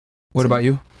What about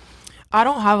you? I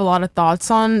don't have a lot of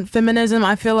thoughts on feminism.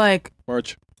 I feel like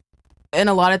in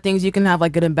a lot of things you can have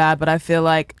like good and bad, but I feel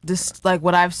like this, like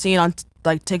what I've seen on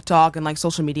like TikTok and like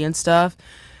social media and stuff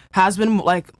has been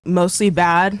like mostly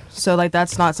bad. So like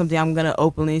that's not something I'm gonna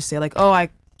openly say like, oh, I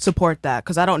support that,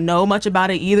 because I don't know much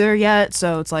about it either yet.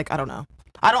 So it's like, I don't know.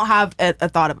 I don't have a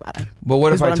thought about it. But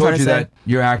what if I told you that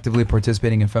you're actively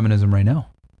participating in feminism right now?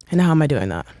 And how am I doing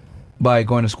that? By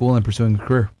going to school and pursuing a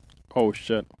career. Oh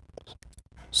shit.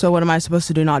 So what am I supposed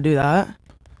to do? Not do that?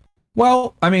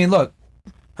 Well, I mean, look.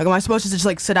 Like, am I supposed to just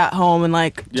like sit at home and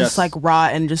like just like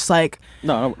rot and just like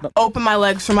open my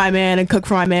legs for my man and cook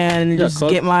for my man and just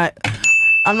get my?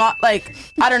 I'm not like,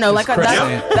 I don't know, like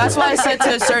that's why I said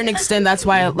to a certain extent. That's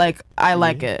why I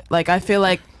like it. Like I feel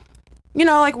like, you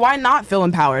know, like why not feel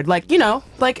empowered? Like, you know,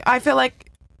 like I feel like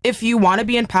if you want to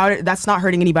be empowered, that's not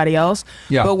hurting anybody else.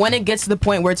 Yeah. But when it gets to the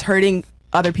point where it's hurting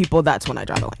other people, that's when I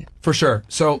draw the line. For sure.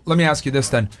 So let me ask you this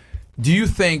then: do you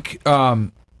think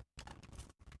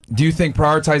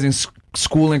prioritizing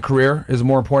school and career is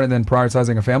more important than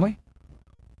prioritizing a family?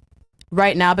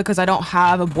 Right now, because I don't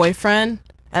have a boyfriend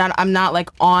and I'm not like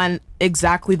on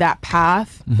exactly that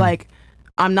path. Like,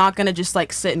 I'm not gonna just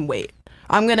like sit and wait.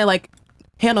 I'm gonna like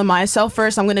handle myself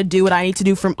first. I'm gonna do what I need to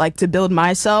do from like to build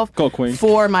myself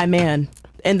for my man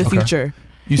in the future.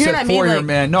 You said for your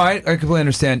man. No, I completely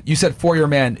understand. You said for your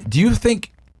man. Do you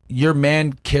think your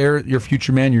man your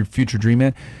future dream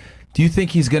man, do you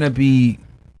think he's gonna be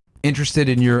interested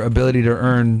in your ability to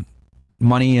earn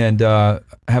money and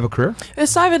have a career?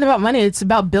 It's not even about money. It's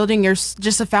about building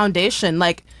just a foundation.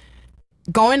 Like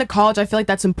going to college, I feel like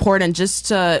that's important just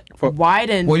to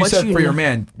widen. Well, you said for your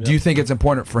man. Do you think it's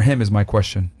important for him? Is my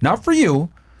question. Not for you,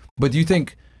 but do you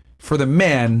think for the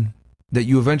man that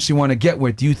you eventually want to get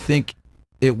with, do you think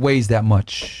it weighs that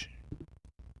much?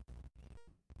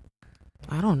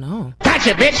 I don't know.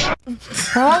 Gotcha, bitch!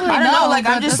 I don't know. Like,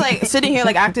 I'm just like sitting here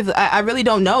like actively. I really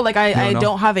don't know. Like, I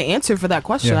don't have an answer for that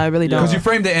question. I really don't. Because you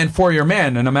framed it and for your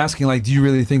man, and I'm asking like, do you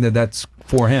really think that that's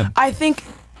for him? I think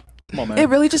it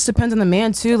really just depends on the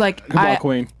man too. Like,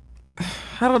 Queen.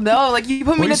 I don't know. Like, you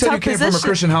put me in a tough position. You said you came from a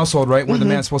Christian household, right, where the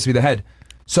man's supposed to be the head.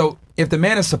 So if the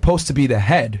man is supposed to be the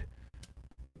head,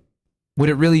 would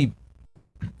it really?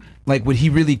 Like, would he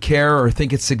really care or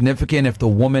think it's significant if the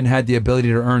woman had the ability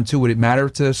to earn too? Would it matter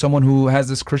to someone who has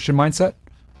this Christian mindset?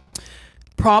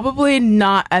 Probably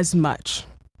not as much.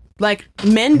 Like,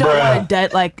 men don't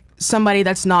want like somebody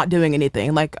that's not doing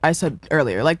anything. Like I said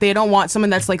earlier, like they don't want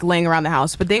someone that's like laying around the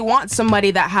house, but they want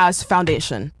somebody that has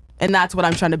foundation, and that's what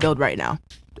I'm trying to build right now.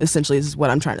 Essentially, is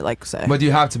what I'm trying to like say. But do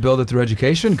you have to build it through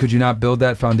education? Could you not build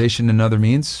that foundation in other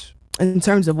means? In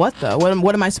terms of what though?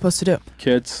 What am I supposed to do?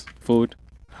 Kids, food.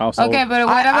 Household. Okay, but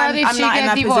what about if she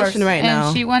gets divorced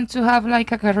and she wants to have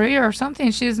like a career or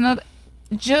something? She's not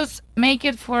just make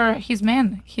it for his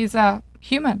man. He's a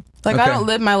human. Like I don't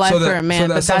live my life for a man. So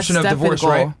the assumption of divorce,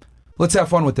 right? Let's have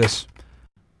fun with this.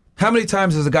 How many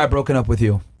times has a guy broken up with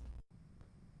you?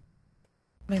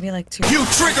 Maybe like 2. You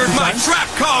triggered my trap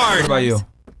card. What about you?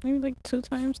 Maybe like 2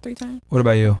 times, 3 times. What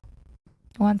about you?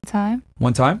 1 time.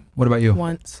 1 time? What about you?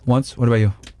 Once. Once? What about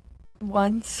you?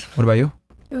 Once. What about you?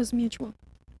 It was mutual.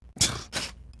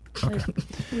 Okay.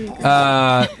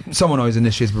 Someone always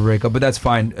initiates a breakup, but that's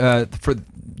fine.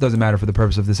 Doesn't matter for the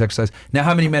purpose of this exercise. Now,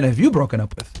 how many men have you broken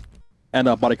up with? And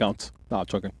body counts. No, I'm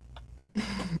joking.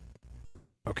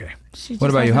 Okay. What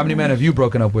about you? How many men have you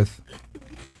broken up with?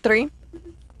 3.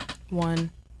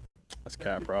 1. That's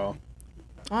cat, bro.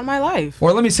 On my life.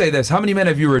 Or let me say this: how many men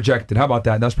have you rejected? How about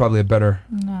that? That's probably a better.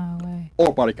 No way.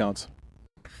 Or body counts.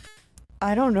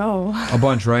 I don't know. A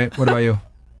bunch, right? What about you?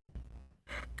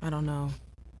 I don't know.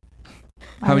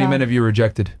 How many men have you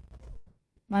rejected?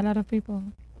 A lot of people.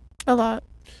 A lot.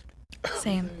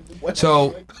 Same.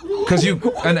 So, because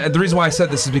and the reason why I said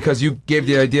this is because you gave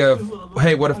the idea of,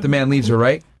 hey, what if the man leaves her,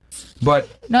 right? But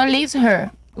not leaves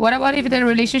her. What about if the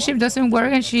relationship doesn't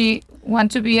work and she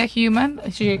wants to be a human?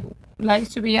 She likes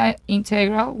to be an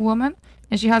integral woman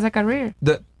and she has a career.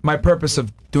 My purpose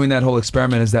of doing that whole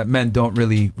experiment is that men don't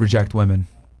really reject women.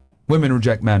 Women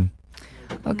reject men.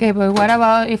 Okay, but what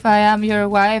about if I am your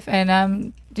wife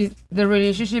and the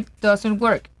relationship doesn't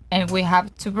work and we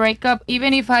have to break up?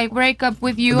 Even if I break up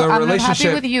with you, I'm not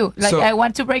happy with you. Like, I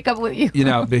want to break up with you. You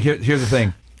know, but here's the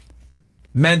thing.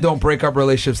 Men don't break up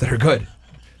relationships that are good.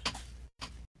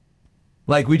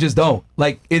 Like, we just don't.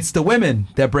 Like, it's the women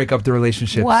that break up the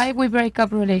relationships. Why we break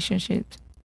up relationships?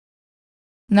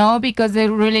 No, because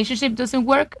the relationship doesn't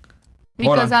work.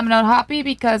 Because I'm not happy,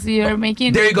 because you're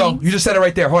making... There you go. You just said it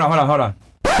right there. Hold on.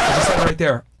 You just said it right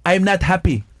there. I'm not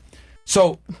happy.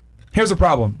 So, here's the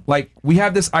problem. Like, we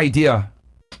have this idea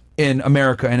in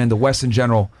America and in the West in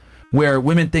general, where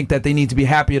women think that they need to be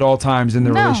happy at all times in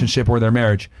their relationship or their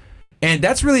marriage. And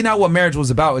that's really not what marriage was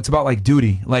about. It's about like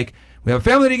duty. Like, we have a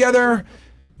family together,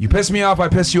 you piss me off, I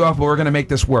piss you off, but we're going to make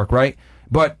this work, right?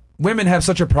 But women have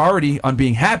such a priority on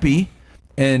being happy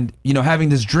and, you know, having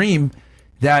this dream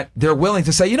that they're willing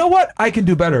to say, you know what, I can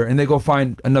do better, and they go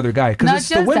find another guy. Because it's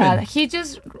the women. That. He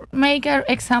just make an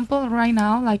example right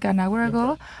now, like an hour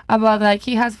ago, about like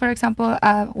he has, for example,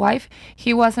 a wife.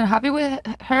 He wasn't happy with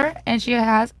her, and he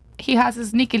has a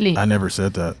sneaky link. I never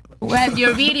said that. Well,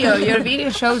 your video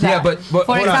shows that. Yeah, but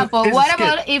for example, what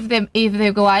about if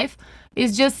the wife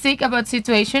is just sick about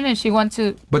situation and she wants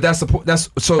to? But that's the point.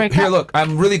 So here. Look,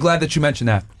 I'm really glad that you mentioned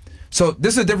that. So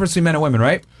this is the difference between men and women,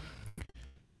 right?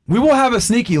 We will have a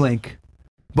sneaky link,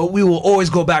 but we will always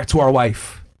go back to our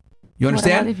wife. You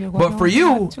understand? But for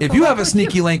you, if you have a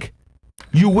sneaky link,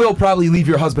 you will probably leave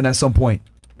your husband at some point.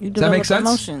 Does that make sense?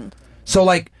 Emotion. So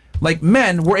like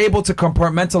men, we're able to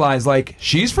compartmentalize. Like,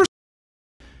 she's for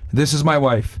this is my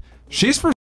wife. She's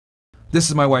for this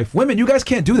is my wife. Women, you guys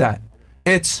can't do that.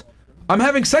 It's I'm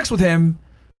having sex with him,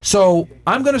 so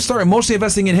I'm gonna start emotionally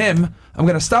investing in him. I'm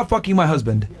gonna stop fucking my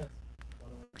husband.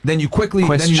 Then you quickly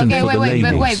question for the ladies.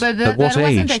 At what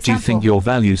age do you think your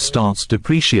value starts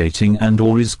depreciating and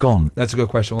or is gone? That's a good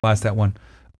question. We'll ask that one.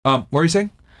 What were you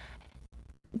saying?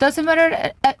 Doesn't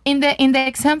matter. In the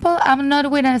example, I'm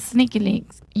not with a sneaky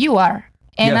link. You are,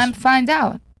 and I'm find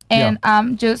out, and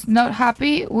I'm just not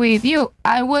happy with you.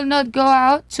 I will not go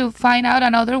out to find out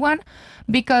another one,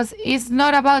 because it's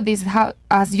not about this. How,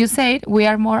 as you said, we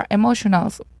are more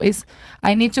emotional.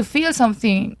 I need to feel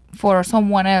something for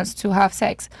someone else to have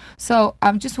sex. So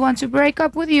I just want to break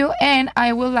up with you, and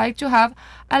I would like to have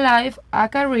a life, a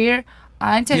career,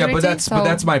 integrity. Yeah, but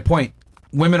that's my point.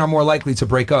 Women are more likely to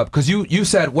break up, because you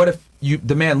said, what if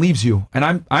the man leaves you?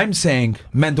 And I'm saying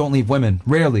men don't leave women.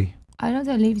 Rarely. I don't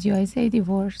say leaves you. I say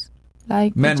divorce.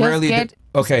 Like, men just rarely get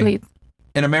split.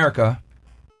 In America,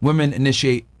 women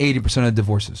initiate 80% of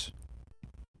divorces.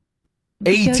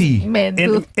 80. In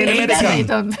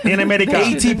America.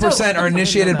 80% are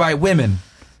initiated by women.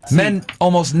 Men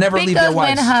almost never leave their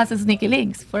wives. Because men has sneaky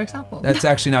links, for example. That's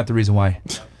actually not the reason why.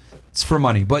 It's for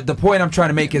money. But the point I'm trying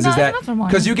to make is that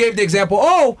because you gave the example,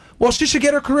 oh, well, she should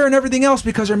get her career and everything else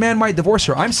because her man might divorce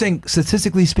her. I'm saying,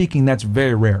 statistically speaking, that's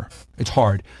very rare. It's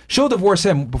hard. She'll divorce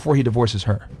him before he divorces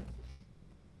her.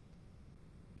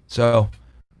 So,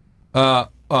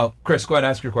 Chris, go ahead and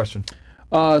ask your question.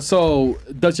 So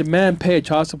does your man pay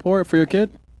child support for your kid?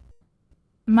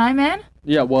 My man?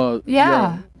 Yeah, well.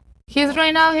 Yeah. He's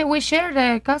right now, we share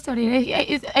the custody.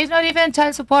 It's not even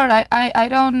child support. I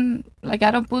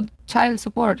don't put child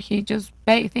support. He just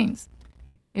pay things.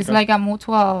 It's like a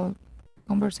mutual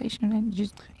conversation. And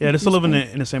just they still live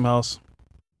in the same house.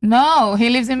 No, he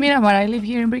lives in Miramar. I live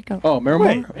here in Brickell. Oh,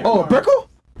 Miramar? Oh, Brickell?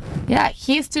 Yeah,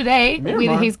 he's today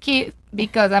with his kid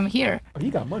because I'm here. Oh, he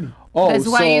got money. Oh, that's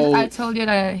why I told you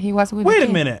that he was with. Wait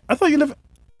a minute. I thought you live.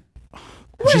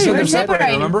 She said they're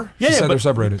separated. Remember? She said they're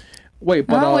separated. Wait,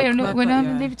 but no, we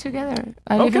don't live together.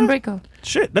 I live in Brickell.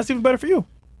 Shit, that's even better for you.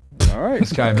 All right,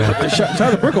 this guy, man. Shout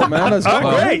out to Brickell, man. That's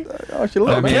great.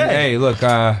 Hey, look,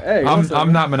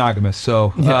 I'm not monogamous,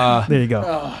 so there you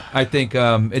go. I think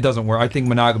it doesn't work. I think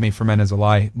monogamy for men is a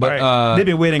lie. But they've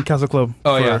been waiting, Castle Club.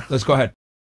 Oh yeah, let's go ahead.